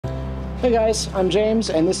Hey guys, I'm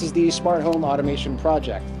James, and this is the Smart Home Automation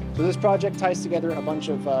Project. So this project ties together a bunch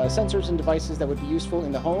of sensors and devices that would be useful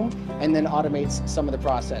in the home and then automates some of the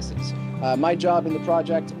processes. My job in the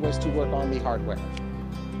project was to work on the hardware.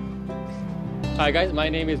 Hi guys, my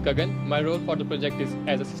name is Gagan. My role for the project is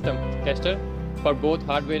as a system tester for both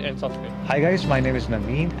hardware and software. Hi guys, my name is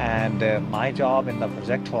Naveen, and my job in the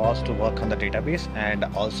project was to work on the database and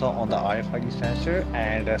also on the RFID sensor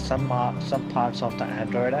and some parts of the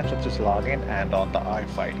Android app such as login and on the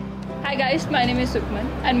RFID. Hi guys, my name is Sukman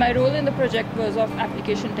and my role in the project was of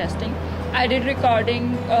application testing. I did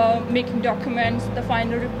recording, making documents, the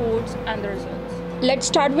final reports and the results. Let's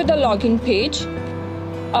start with the login page.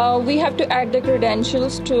 We have to add the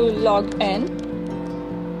credentials to log in.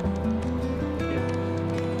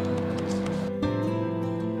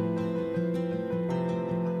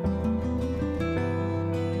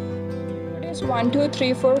 It is 1, 2,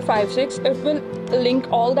 3, 4, 5, 6. It will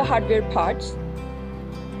link all the hardware parts.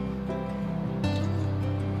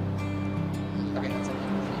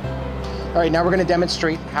 All right, now we're going to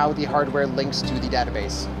demonstrate how the hardware links to the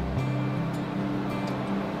database.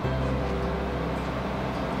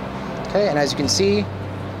 Okay, and as you can see,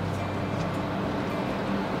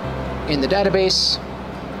 in the database,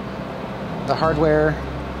 the hardware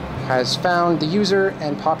has found the user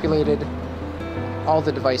and populated all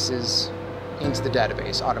the devices into the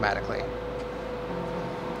database automatically.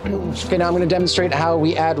 Okay, now I'm going to demonstrate how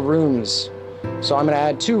we add rooms. So I'm going to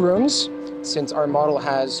add 2 rooms, since our model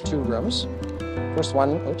has 2 rooms. First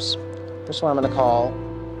one I'm going to call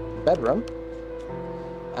bedroom.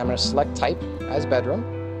 I'm going to select type as bedroom.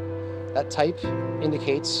 That type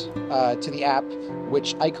indicates to the app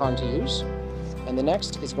which icon to use. And the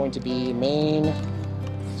next is going to be main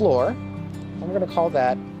floor. I'm going to call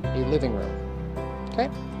that a living room. Okay,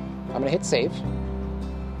 I'm going to hit save.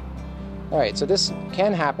 All right, so this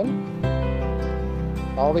can happen.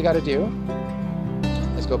 All we got to do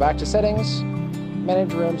is go back to settings,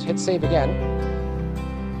 manage rooms, hit save again,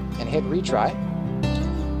 and hit retry.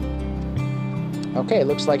 Okay, it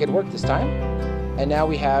looks like it worked this time. And now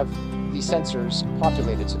we have the sensors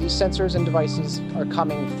populated. So these sensors and devices are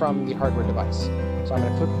coming from the hardware device. So I'm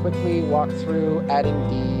going to quickly walk through adding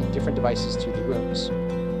the different devices to the rooms.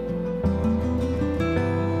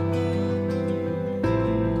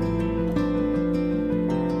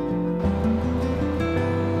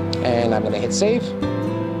 And I'm going to hit save.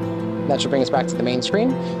 That should bring us back to the main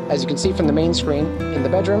screen. As you can see from the main screen, in the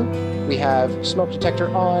bedroom, we have smoke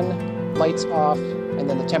detector on, lights off, and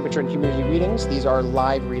then the temperature and humidity readings. These are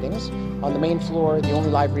live readings. On the main floor, the only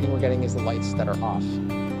live reading we're getting is the lights that are off.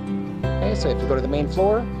 Okay, so if you go to the main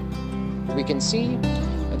floor, we can see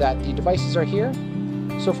that the devices are here.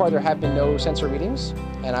 So far, there have been no sensor readings,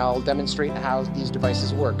 and I'll demonstrate how these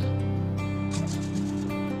devices work.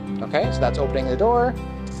 Okay, so that's opening the door.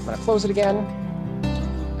 I'm going to close it again.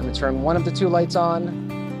 I'm going to turn one of the 2 lights on,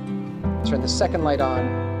 turn the second light on.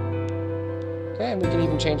 Okay, and we can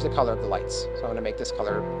even change the color of the lights. So I'm going to make this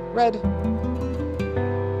color red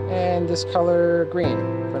and this color green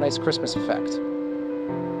for a nice Christmas effect.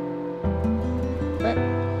 Okay,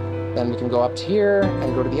 then we can go up to here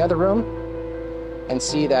and go to the other room and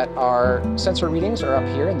see that our sensor readings are up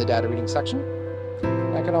here in the data reading section.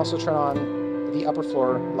 I can also turn on the upper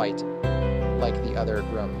floor light like the other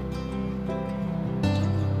room.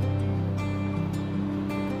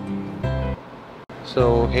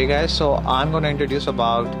 So hey guys, so I'm going to introduce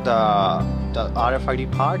about the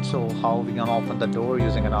RFID part. So how we can open the door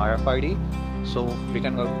using an RFID. So we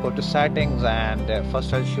can go to settings, and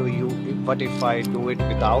first I'll show you what if I do it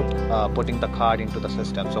without putting the card into the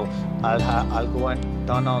system. So I'll go and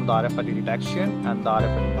turn on the RFID detection and the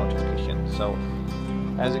RFID notification. So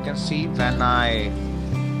as you can see, when I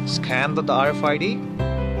scan the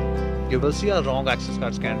RFID, you will see a wrong access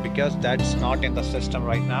card scan because that's not in the system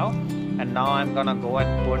right now. And now I'm gonna go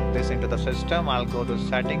and put this into the system. I'll go to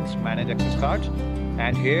settings, manage access cards,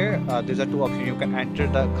 and here these are 2 options. You can enter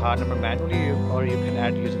the card number manually or you can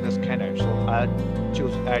add using the scanner. So I'll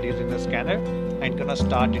choose add using the scanner and gonna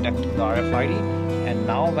start detecting the RFID. And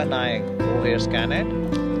now when I go here scan it,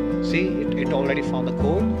 see it already found the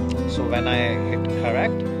code. So when I hit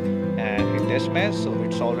correct and hit dismiss, so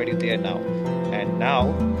it's already there now. And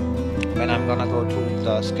now when I'm gonna go to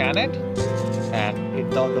the scan it, and the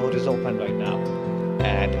door is open right now,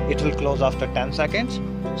 and it will close after 10 seconds.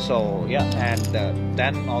 So yeah, and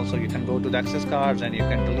then also you can go to the access cards and you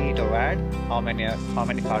can delete or add how many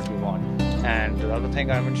cards you want. And the other thing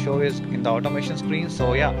I'm going to show is in the automation screen.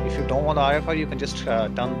 So yeah, if you don't want the RFID, you can just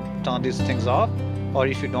turn these things off, or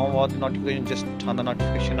if you don't want the notification, just turn the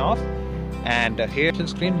notification off. And here in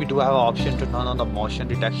screen we do have an option to turn on the motion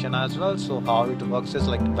detection as well. So how it works is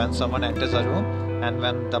like when someone enters a room and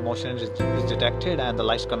when the motion is detected and the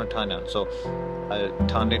light's gonna turn on. So I'll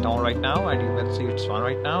turn it on right now and you can see it's on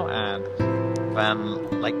right now, and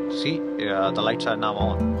when like see the lights are now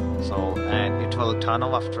on. So and it will turn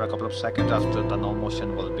off after a couple of seconds after the no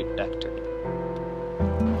motion will be detected.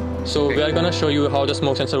 So we are gonna show you how the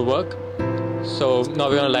smoke sensor work. So now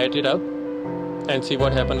we're gonna light it up and see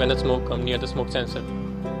what happens when the smoke comes near the smoke sensor.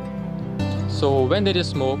 So when there is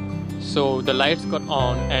smoke, so the lights got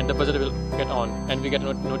on and the buzzer will get on, and we get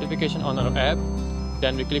a notification on our app.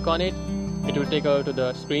 Then we click on it, it will take us to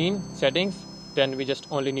the screen settings. Then we just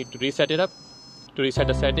only need to reset it up to reset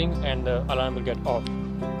the setting, and the alarm will get off.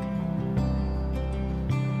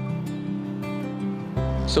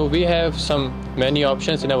 So we have some many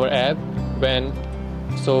options in our app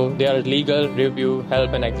so they are legal, review,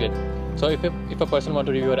 help and exit. So if a person want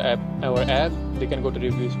to review our app, they can go to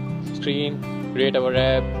review screen, rate our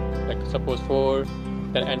app, like suppose 4,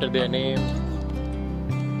 then enter their name,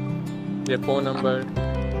 their phone number,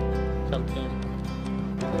 something,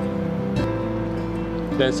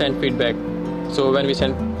 then send feedback. So when we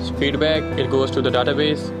send feedback, it goes to the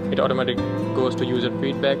database, it automatically goes to user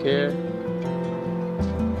feedback here,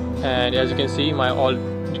 and as you can see my all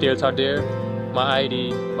details are there, my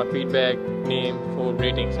ID, my feedback, name, phone,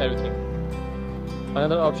 ratings, everything.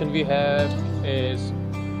 Another option we have is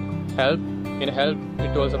help. In help,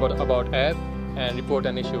 it tells about app and report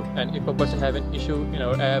an issue. And if a person have an issue in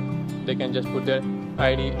our app, they can just put their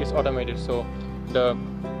ID. It's automated. So the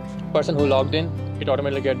person who logged in, it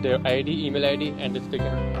automatically get their ID, email ID, and they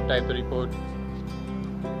can type the report.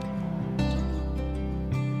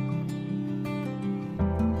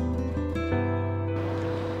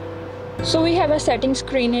 So we have a settings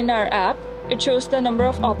screen in our app. It shows the number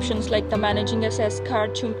of options like the managing SS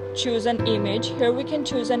card, choose an image. Here we can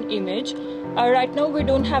choose an image. Right now we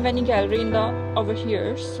don't have any gallery over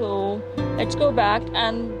here, so let's go back,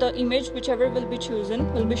 and the image whichever will be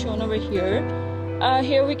chosen will be shown over here.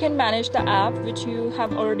 Here we can manage the app, which you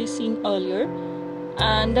have already seen earlier,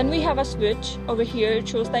 and then we have a switch over here. It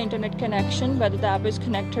shows the internet connection, whether the app is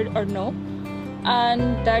connected or no,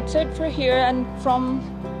 and that's it for here. And from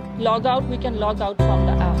log out, we can log out from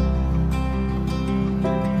the app.